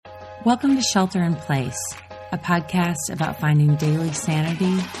Welcome to Shelter in Place, a podcast about finding daily sanity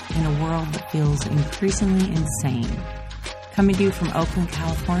in a world that feels increasingly insane. Coming to you from Oakland,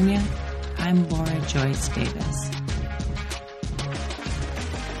 California, I'm Laura Joyce Davis.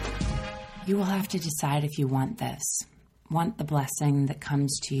 You will have to decide if you want this. Want the blessing that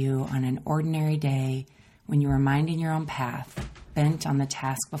comes to you on an ordinary day when you are minding your own path, bent on the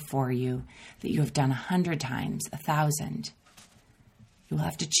task before you that you have done 100 times, 1,000. You will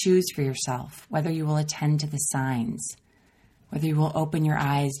have to choose for yourself whether you will attend to the signs, whether you will open your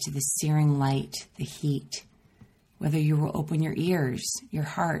eyes to the searing light, the heat, whether you will open your ears, your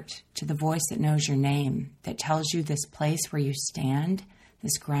heart, to the voice that knows your name, that tells you this place where you stand,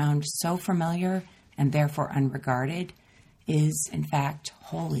 this ground so familiar and therefore unregarded, is, in fact,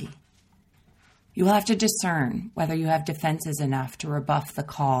 holy. You will have to discern whether you have defenses enough to rebuff the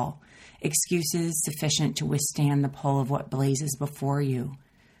call, excuses sufficient to withstand the pull of what blazes before you,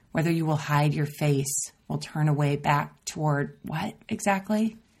 whether you will hide your face, will turn away back toward what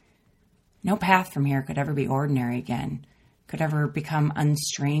exactly? No path from here could ever be ordinary again, could ever become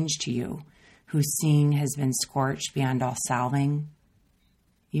unstrange to you, whose seeing has been scorched beyond all salving.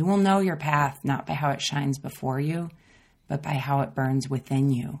 You will know your path not by how it shines before you, but by how it burns within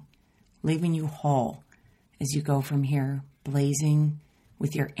you, leaving you whole as you go from here, blazing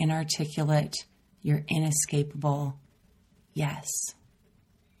with your inarticulate, your inescapable yes.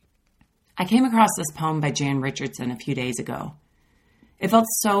 I came across this poem by Jan Richardson a few days ago. It felt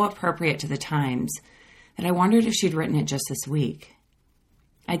so appropriate to the times that I wondered if she'd written it just this week.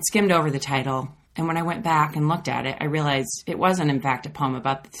 I'd skimmed over the title, and when I went back and looked at it, I realized it wasn't, in fact, a poem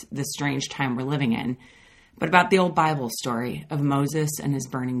about the strange time we're living in, but about the old Bible story of Moses and his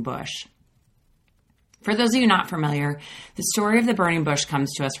burning bush. For those of you not familiar, the story of the burning bush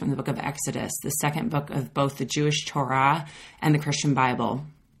comes to us from the book of Exodus, the second book of both the Jewish Torah and the Christian Bible.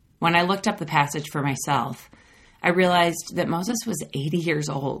 When I looked up the passage for myself, I realized that Moses was 80 years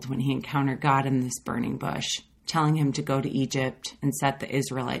old when he encountered God in this burning bush, telling him to go to Egypt and set the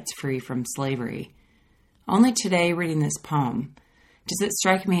Israelites free from slavery. Only today, reading this poem, does it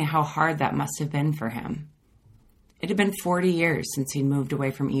strike me how hard that must have been for him. It had been 40 years since he'd moved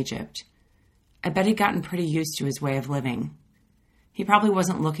away from Egypt. I bet he'd gotten pretty used to his way of living. He probably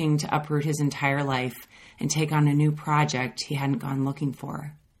wasn't looking to uproot his entire life and take on a new project he hadn't gone looking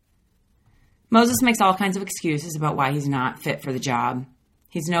for. Moses makes all kinds of excuses about why he's not fit for the job.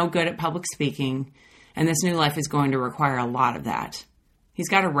 He's no good at public speaking, and this new life is going to require a lot of that. He's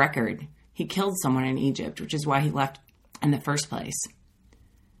got a record. He killed someone in Egypt, which is why he left in the first place.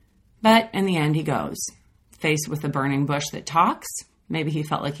 But in the end, he goes. Faced with a burning bush that talks, maybe he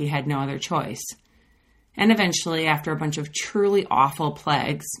felt like he had no other choice. And eventually, after a bunch of truly awful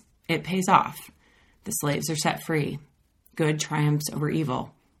plagues, it pays off. The slaves are set free. Good triumphs over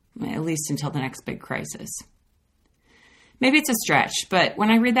evil, at least until the next big crisis. Maybe it's a stretch, but when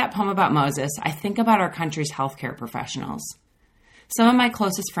I read that poem about Moses, I think about our country's healthcare professionals. Some of my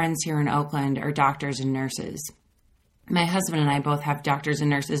closest friends here in Oakland are doctors and nurses. My husband and I both have doctors and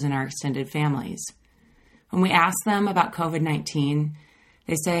nurses in our extended families. When we ask them about COVID-19,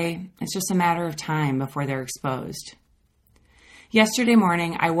 they say it's just a matter of time before they're exposed. Yesterday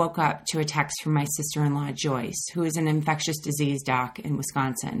morning, I woke up to a text from my sister-in-law, Joyce, who is an infectious disease doc in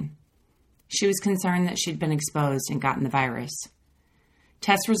Wisconsin. She was concerned that she'd been exposed and gotten the virus.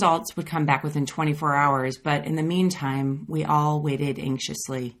 Test results would come back within 24 hours, but in the meantime, we all waited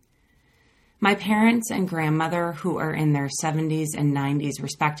anxiously. My parents and grandmother, who are in their 70s and 90s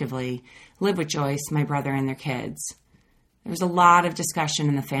respectively, live with Joyce, my brother, and their kids. There was a lot of discussion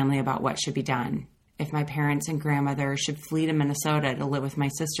in the family about what should be done, if my parents and grandmother should flee to Minnesota to live with my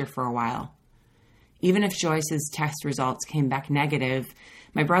sister for a while. Even if Joyce's test results came back negative,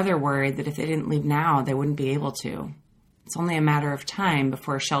 my brother worried that if they didn't leave now, they wouldn't be able to. It's only a matter of time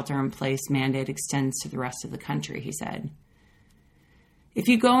before a shelter-in-place mandate extends to the rest of the country, he said. If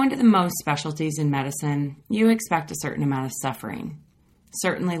you go into the most specialties in medicine, you expect a certain amount of suffering,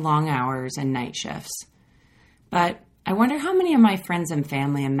 certainly long hours and night shifts. But I wonder how many of my friends and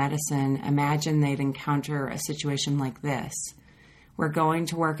family in medicine imagine they'd encounter a situation like this, where going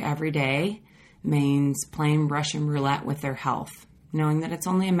to work every day means playing Russian roulette with their health, knowing that it's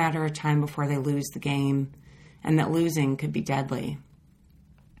only a matter of time before they lose the game, and that losing could be deadly.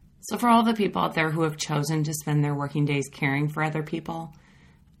 So for all the people out there who have chosen to spend their working days caring for other people,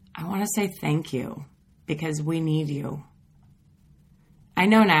 I want to say thank you, because we need you. I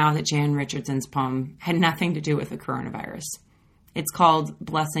know now that Jan Richardson's poem had nothing to do with the coronavirus. It's called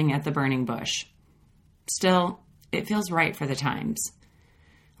Blessing at the Burning Bush. Still, it feels right for the times.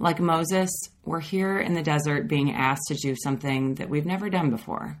 Like Moses, we're here in the desert being asked to do something that we've never done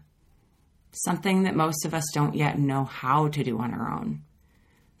before. something that most of us don't yet know how to do on our own,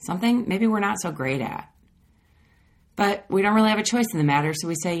 something maybe we're not so great at. But we don't really have a choice in the matter, so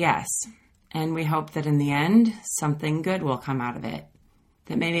we say yes. And we hope that in the end, something good will come out of it.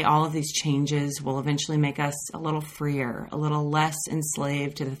 That maybe all of these changes will eventually make us a little freer, a little less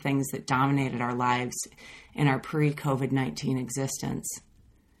enslaved to the things that dominated our lives in our pre-COVID-19 existence.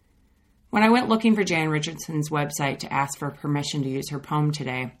 When I went looking for Jan Richardson's website to ask for permission to use her poem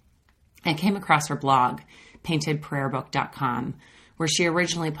today, I came across her blog, paintedprayerbook.com, where she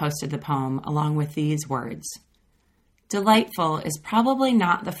originally posted the poem along with these words. Delightful is probably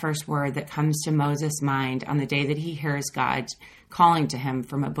not the first word that comes to Moses' mind on the day that he hears God calling to him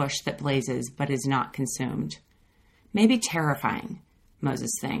from a bush that blazes but is not consumed. Maybe terrifying,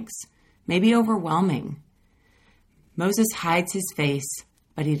 Moses thinks. Maybe overwhelming. Moses hides his face,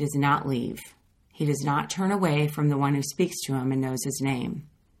 but he does not leave. He does not turn away from the one who speaks to him and knows his name.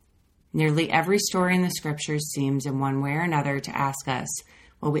 Nearly every story in the scriptures seems in one way or another to ask us,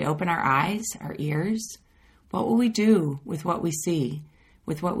 will we open our eyes, our ears? What will we do with what we see,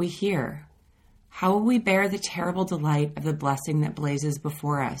 with what we hear? How will we bear the terrible delight of the blessing that blazes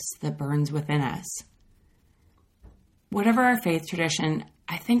before us, that burns within us? Whatever our faith tradition,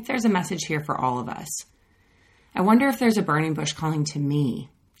 I think there's a message here for all of us. I wonder if there's a burning bush calling to me,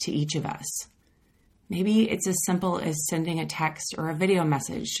 to each of us. Maybe it's as simple as sending a text or a video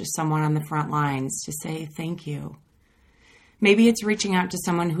message to someone on the front lines to say thank you. Maybe it's reaching out to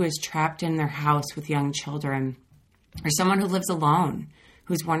someone who is trapped in their house with young children, or someone who lives alone,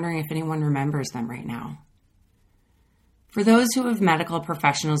 who's wondering if anyone remembers them right now. For those who have medical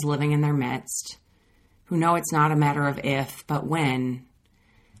professionals living in their midst, who know it's not a matter of if, but when,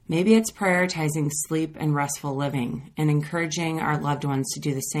 maybe it's prioritizing sleep and restful living and encouraging our loved ones to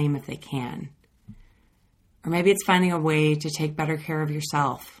do the same if they can. Or maybe it's finding a way to take better care of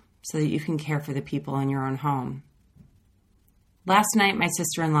yourself so that you can care for the people in your own home. Last night, my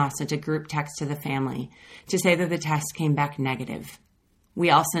sister-in-law sent a group text to the family to say that the test came back negative.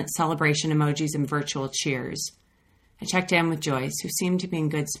 We all sent celebration emojis and virtual cheers. I checked in with Joyce, who seemed to be in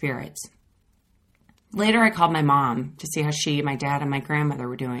good spirits. Later, I called my mom to see how she, my dad, and my grandmother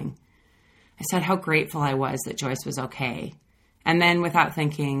were doing. I said how grateful I was that Joyce was okay. And then, without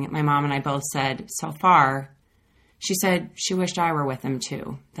thinking, my mom and I both said, so far. She said she wished I were with them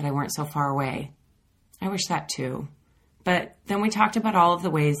too, that I weren't so far away. I wish that too. But then we talked about all of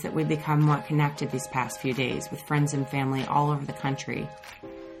the ways that we've become more connected these past few days with friends and family all over the country.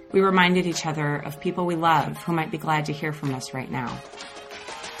 We reminded each other of people we love who might be glad to hear from us right now.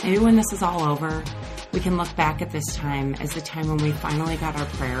 Maybe when this is all over, we can look back at this time as the time when we finally got our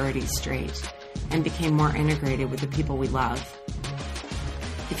priorities straight and became more integrated with the people we love.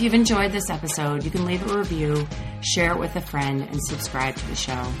 If you've enjoyed this episode, you can leave a review, share it with a friend, and subscribe to the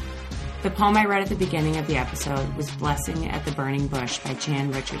show. The poem I read at the beginning of the episode was Blessing at the Burning Bush by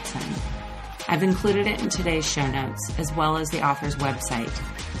Jan Richardson. I've included it in today's show notes, as well as the author's website,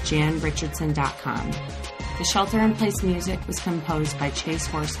 janrichardson.com. The shelter-in-place music was composed by Chase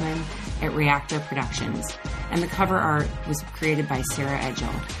Horseman at Reactor Productions, and the cover art was created by Sarah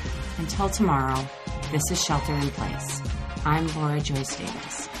Edgell. Until tomorrow, this is Shelter in Place. I'm Laura Joyce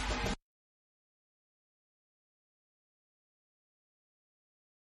Davis.